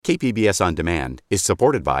KPBS On Demand is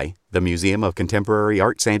supported by the Museum of Contemporary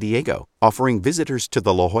Art San Diego, offering visitors to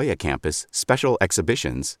the La Jolla campus special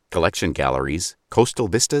exhibitions, collection galleries, coastal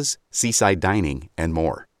vistas, seaside dining, and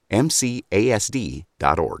more.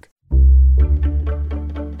 MCASD.org.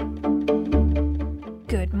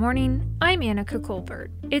 Good morning, I'm Annika Colbert.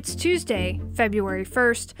 It's Tuesday, February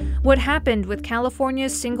 1st. What happened with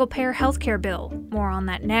California's single-payer healthcare bill? More on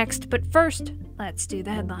that next, but first, let's do the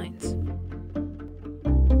headlines.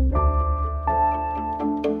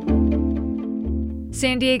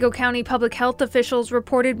 San Diego County public health officials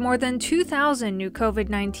reported more than 2,000 new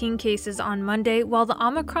COVID-19 cases on Monday, while the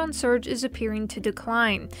Omicron surge is appearing to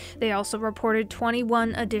decline. They also reported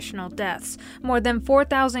 21 additional deaths. More than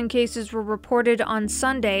 4,000 cases were reported on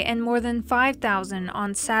Sunday and more than 5,000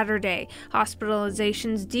 on Saturday.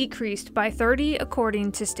 Hospitalizations decreased by 30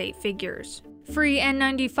 according to state figures. Free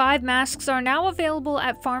N95 masks are now available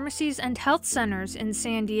at pharmacies and health centers in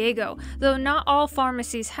San Diego, though not all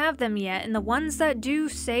pharmacies have them yet, and the ones that do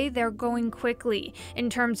say they're going quickly. In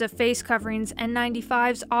terms of face coverings,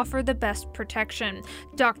 N95s offer the best protection.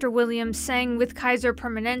 Dr. William Tseng with Kaiser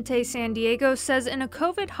Permanente San Diego says in a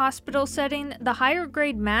COVID hospital setting, the higher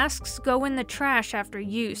grade masks go in the trash after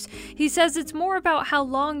use. He says it's more about how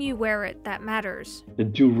long you wear it that matters. The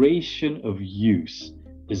duration of use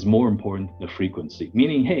is more important than the frequency.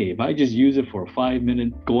 Meaning, hey, if I just use it for 5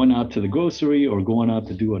 minutes going out to the grocery or going out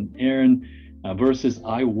to do an errand versus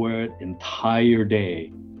I wear it entire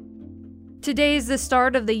day. Today is the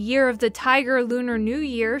start of the Year of the Tiger Lunar New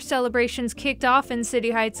Year. Celebrations kicked off in City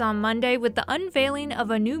Heights on Monday with the unveiling of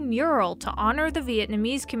a new mural to honor the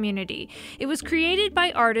Vietnamese community. It was created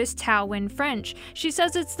by artist Thao Nguyen French. She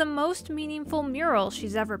says it's the most meaningful mural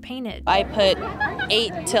she's ever painted. I put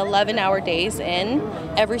 8 to 11 hour days in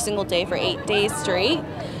every single day for 8 days straight.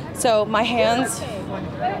 So my hands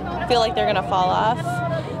feel like they're gonna fall off.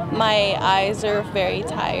 My eyes are very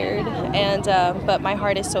tired, but my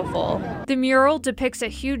heart is so full. The mural depicts a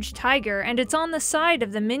huge tiger, and it's on the side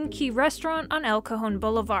of the Min Key restaurant on El Cajon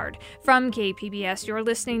Boulevard. From KPBS, you're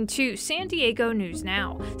listening to San Diego News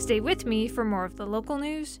Now. Stay with me for more of the local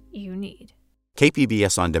news you need.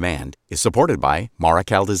 KPBS On Demand is supported by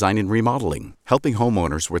Marrokal Design and Remodeling, helping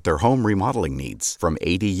homeowners with their home remodeling needs. From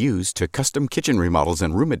ADUs to custom kitchen remodels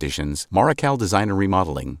and room additions, Marrokal Design and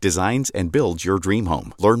Remodeling designs and builds your dream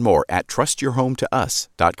home. Learn more at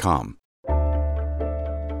trustyourhometous.com.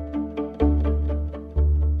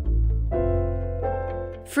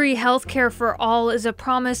 Free health care for all is a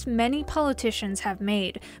promise many politicians have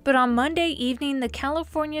made, but on Monday evening, the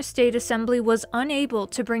California State Assembly was unable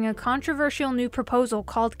to bring a controversial new proposal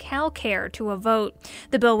called CalCare to a vote.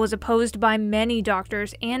 The bill was opposed by many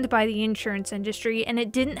doctors and by the insurance industry, and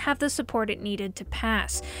it didn't have the support it needed to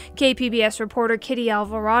pass. KPBS reporter Kitty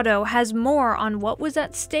Alvarado has more on what was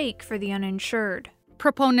at stake for the uninsured.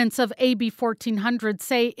 Proponents of AB 1400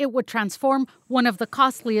 say it would transform one of the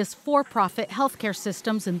costliest for-profit healthcare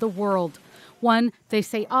systems in the world. One, they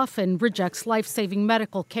say, often rejects life-saving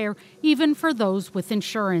medical care, even for those with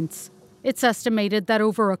insurance. It's estimated that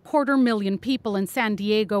over 250,000 people in San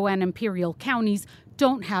Diego and Imperial counties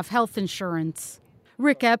don't have health insurance.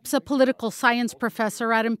 Rick Epps, a political science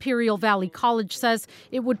professor at Imperial Valley College, says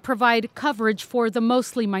it would provide coverage for the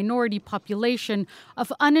mostly minority population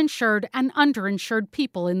of uninsured and underinsured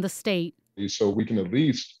people in the state. So we can at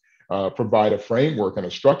least provide a framework and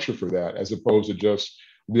a structure for that, as opposed to just,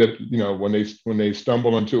 when they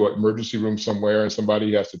stumble into an emergency room somewhere and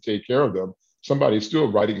somebody has to take care of them, somebody's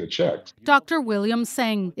still writing the checks. Dr. William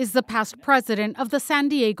Tseng is the past president of the San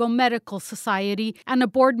Diego Medical Society and a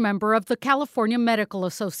board member of the California Medical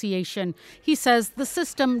Association. He says the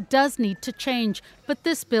system does need to change, but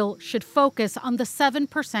this bill should focus on the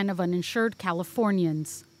 7% of uninsured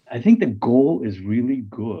Californians. I think the goal is really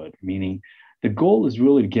good, meaning the goal is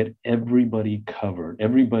really to get everybody covered,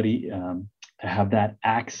 everybody to have that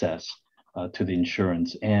access to the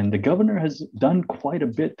insurance. And the governor has done quite a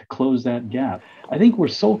bit to close that gap. I think we're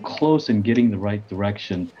so close in getting the right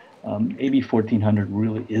direction. AB 1400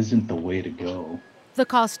 really isn't the way to go. The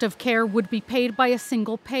cost of care would be paid by a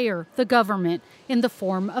single payer, the government, in the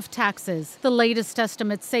form of taxes. The latest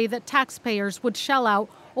estimates say that taxpayers would shell out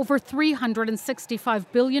over $365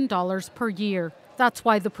 billion per year. That's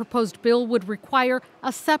why the proposed bill would require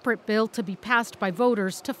a separate bill to be passed by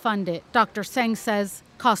voters to fund it. Dr. Tseng says,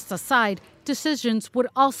 costs aside, decisions would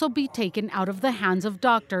also be taken out of the hands of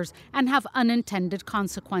doctors and have unintended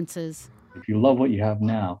consequences. If you love what you have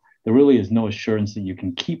now, there really is no assurance that you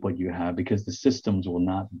can keep what you have because the systems will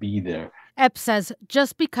not be there. Epps says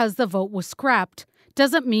just because the vote was scrapped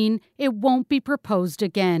doesn't mean it won't be proposed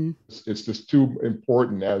again. It's just too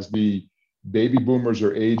important as the baby boomers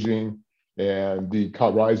are aging, and the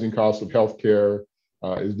rising cost of healthcare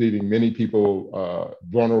is leaving many people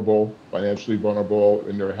vulnerable, financially vulnerable,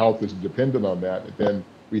 and their health is dependent on that. Then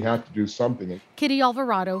we have to do something. Kitty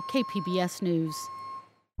Alvarado, KPBS News.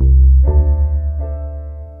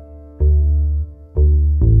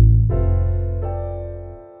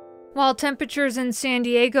 While temperatures in San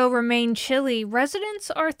Diego remain chilly, residents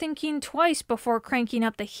are thinking twice before cranking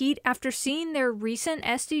up the heat after seeing their recent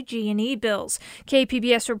SDG&E bills.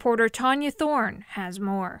 KPBS reporter Tanya Thorne has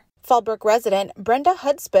more. Fallbrook resident Brenda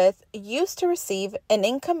Hudspeth used to receive an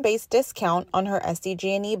income-based discount on her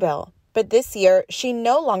SDG&E bill, but this year she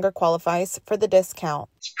no longer qualifies for the discount.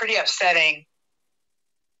 It's pretty upsetting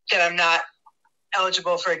that I'm not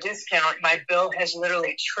eligible for a discount. My bill has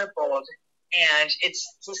literally tripled, and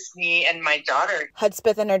it's just me and my daughter.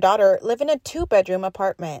 Hudspeth and her daughter live in a 2-bedroom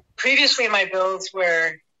apartment. Previously, my bills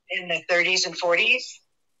were in the 30s and 40s,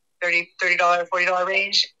 $30, $40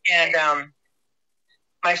 range, and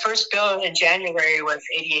my first bill in January was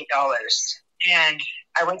 $88, and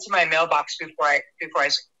I went to my mailbox before I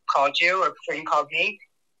called you, or before you called me,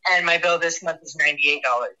 and my bill this month is $98.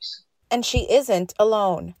 And she isn't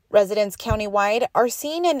alone. Residents countywide are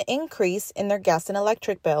seeing an increase in their gas and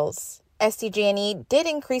electric bills. SDG&E did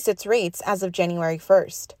increase its rates as of January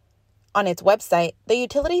 1st. On its website, the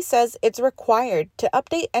utility says it's required to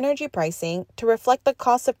update energy pricing to reflect the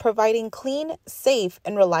cost of providing clean, safe,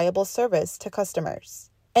 and reliable service to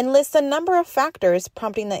customers, and lists a number of factors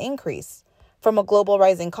prompting the increase, from a global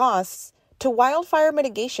rise in costs to wildfire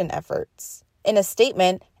mitigation efforts. In a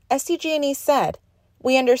statement, SDG&E said,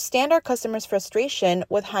 "We understand our customers' frustration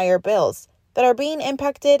with higher bills that are being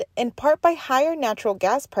impacted in part by higher natural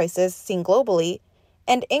gas prices seen globally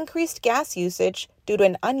and increased gas usage due to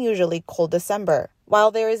an unusually cold December.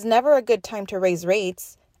 While there is never a good time to raise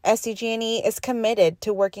rates, SDG&E is committed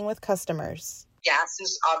to working with customers." Gas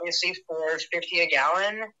is obviously $4.50 a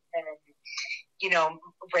gallon, and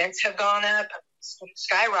rents have gone up,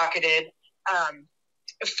 skyrocketed.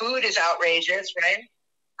 Food is outrageous, right?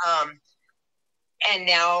 And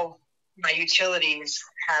now my utilities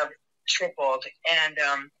have tripled, and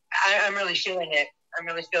I'm really feeling it. I'm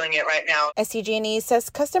really feeling it right now. SDG&E says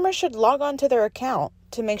customers should log on to their account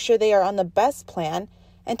to make sure they are on the best plan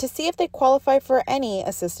and to see if they qualify for any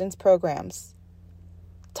assistance programs.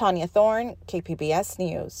 Tanya Thorne, KPBS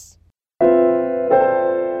News.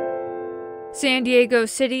 San Diego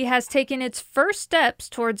City has taken its first steps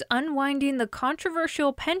towards unwinding the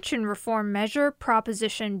controversial pension reform measure,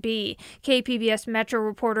 Proposition B. KPBS Metro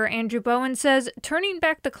reporter Andrew Bowen says turning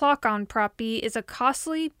back the clock on Prop B is a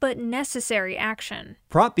costly but necessary action.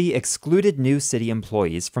 Prop B excluded new city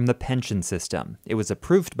employees from the pension system. It was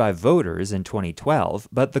approved by voters in 2012,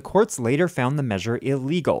 but the courts later found the measure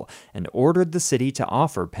illegal and ordered the city to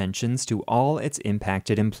offer pensions to all its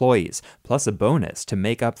impacted employees, plus a bonus to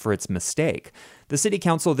make up for its mistake. The City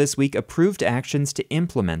Council this week approved actions to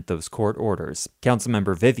implement those court orders.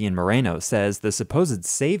 Councilmember Vivian Moreno says the supposed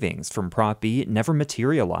savings from Prop B never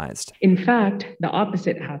materialized. In fact, the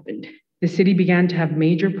opposite happened. The city began to have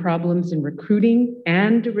major problems in recruiting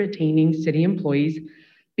and retaining city employees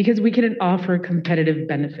because we couldn't offer competitive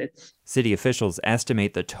benefits. City officials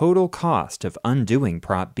estimate the total cost of undoing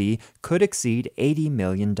Prop B could exceed $80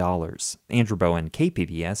 million. Andrew Bowen,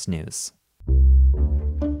 KPBS News.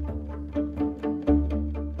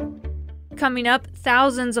 Coming up,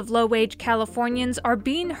 thousands of low-wage Californians are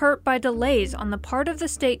being hurt by delays on the part of the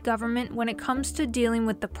state government when it comes to dealing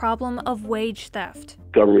with the problem of wage theft.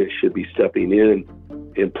 Government should be stepping in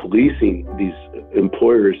and policing these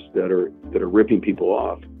employers that are ripping people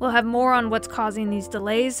off. We'll have more on what's causing these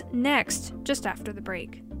delays next, just after the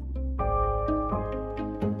break.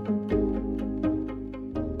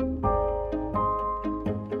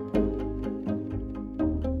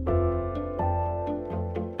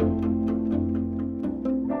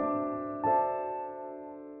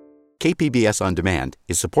 KPBS On Demand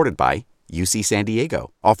is supported by UC San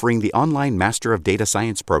Diego, offering the online Master of Data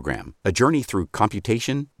Science program, a journey through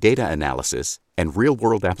computation, data analysis, and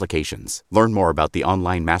real-world applications. Learn more about the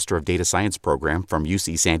online Master of Data Science program from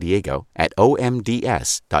UC San Diego at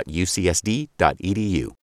omds.ucsd.edu.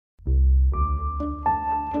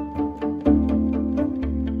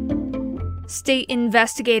 State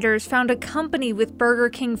investigators found a company with Burger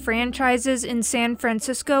King franchises in San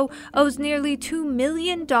Francisco owes nearly $2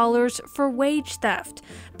 million for wage theft.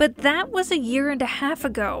 But that was a year and a half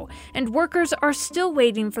ago, and workers are still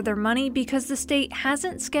waiting for their money because the state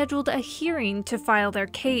hasn't scheduled a hearing to file their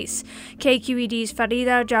case. KQED's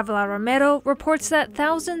Farida Javala Romero reports that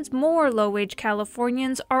thousands more low-wage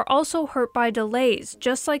Californians are also hurt by delays,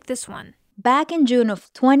 just like this one. Back in June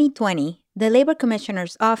of 2020, the Labor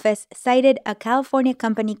Commissioner's office cited a California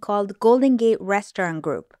company called Golden Gate Restaurant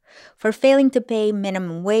Group for failing to pay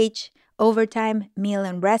minimum wage, overtime, meal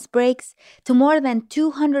and rest breaks to more than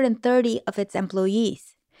 230 of its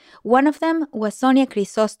employees. One of them was Sonia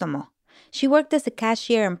Crisostomo. She worked as a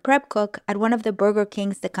cashier and prep cook at one of the Burger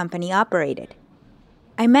Kings the company operated.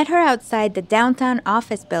 I met her outside the downtown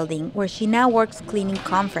office building where she now works cleaning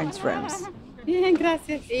conference rooms. Bien,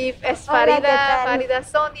 gracias. Y es Farida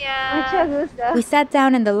Sonia. Mucho gusto. We sat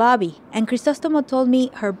down in the lobby, and Crisostomo told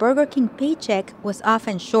me her Burger King paycheck was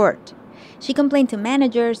often short. She complained to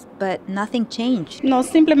managers, but nothing changed. No,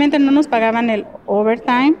 simplemente no nos pagaban el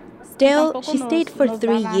overtime. Still, she stayed for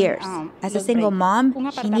 3 years. As a single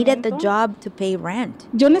mom, she needed the job to pay rent.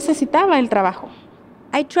 Yo necesitaba el trabajo.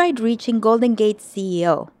 I tried reaching Golden Gate's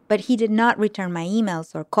CEO, but he did not return my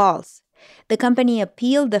emails or calls. The company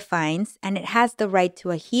appealed the fines, and it has the right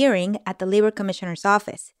to a hearing at the Labor Commissioner's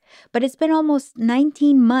office. But it's been almost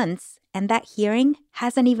 19 months, and that hearing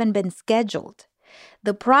hasn't even been scheduled.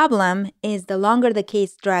 The problem is the longer the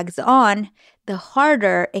case drags on, the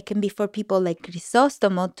harder it can be for people like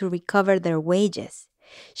Crisostomo to recover their wages.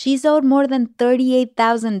 She's owed more than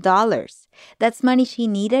 $38,000. That's money she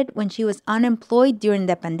needed when she was unemployed during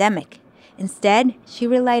the pandemic. Instead, she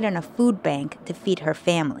relied on a food bank to feed her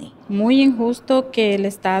family. Muy injusto que el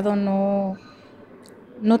Estado no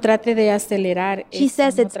trate de acelerar. She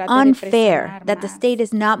says it's unfair that the state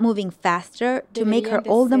is not moving faster to make her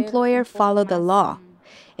old employer follow the law.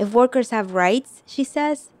 If workers have rights, she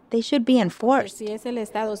says, they should be enforced. Si es el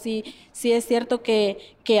Estado, sí es cierto que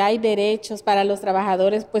hay derechos para los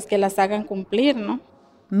trabajadores, pues que las hagan cumplir, ¿no?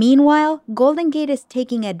 Meanwhile, Golden Gate is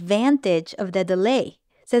taking advantage of the delay,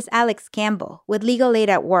 says Alex Campbell with Legal Aid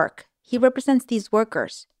at Work. He represents these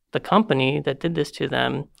workers. The company that did this to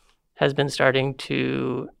them has been starting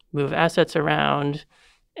to move assets around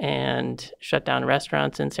and shut down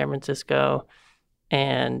restaurants in San Francisco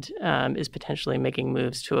and is potentially making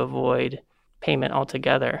moves to avoid payment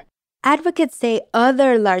altogether. Advocates say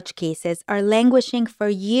other large cases are languishing for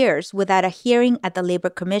years without a hearing at the labor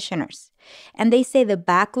commissioners, and they say the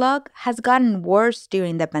backlog has gotten worse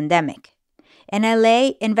during the pandemic. In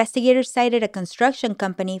LA, investigators cited a construction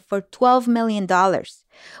company for $12 million.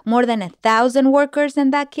 More than 1,000 workers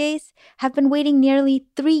in that case have been waiting nearly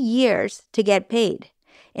 3 years to get paid.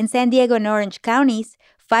 In San Diego and Orange counties,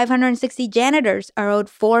 560 janitors are owed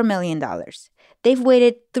 $4 million. They've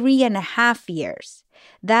waited 3.5 years.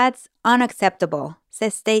 That's unacceptable,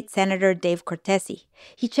 says State Senator Dave Cortese.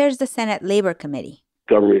 He chairs the Senate Labor Committee.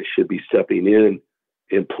 Government should be stepping in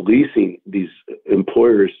and policing these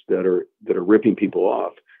employers that are ripping people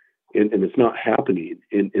off. And it's not happening.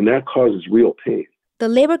 And that causes real pain. The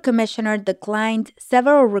Labor Commissioner declined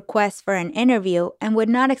several requests for an interview and would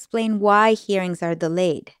not explain why hearings are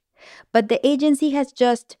delayed. But the agency has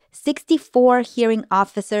just 64 hearing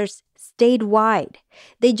officers statewide.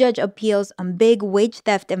 They judge appeals on big wage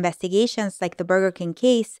theft investigations like the Burger King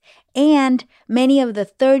case and many of the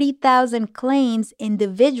 30,000 claims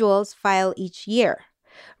individuals file each year.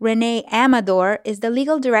 Renee Amador is the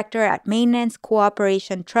legal director at Maintenance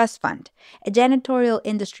Cooperation Trust Fund, a janitorial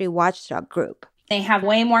industry watchdog group. They have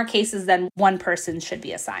way more cases than one person should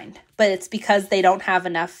be assigned, but it's because they don't have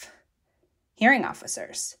enough hearing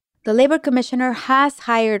officers. The Labor Commissioner has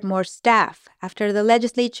hired more staff after the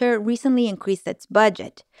legislature recently increased its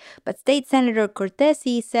budget. But State Senator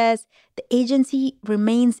Cortese says the agency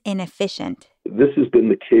remains inefficient. This has been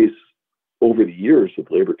the case over the years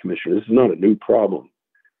with Labor Commissioners. This is not a new problem.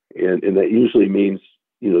 And that usually means,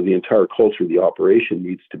 the entire culture of the operation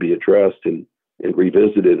needs to be addressed and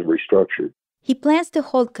revisited and restructured. He plans to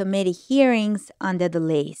hold committee hearings on the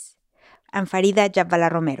delays. I'm Farida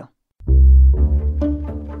Jabvala Romero.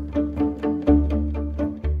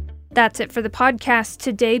 That's it for the podcast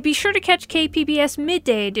today. Be sure to catch KPBS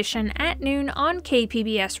Midday Edition at noon on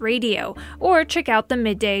KPBS Radio, or check out the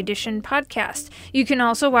Midday Edition podcast. You can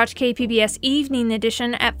also watch KPBS Evening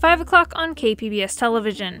Edition at 5 o'clock on KPBS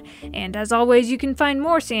Television. And as always, you can find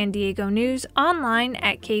more San Diego news online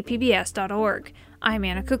at kpbs.org. I'm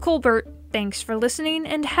Annika Colbert. Thanks for listening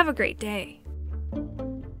and have a great day.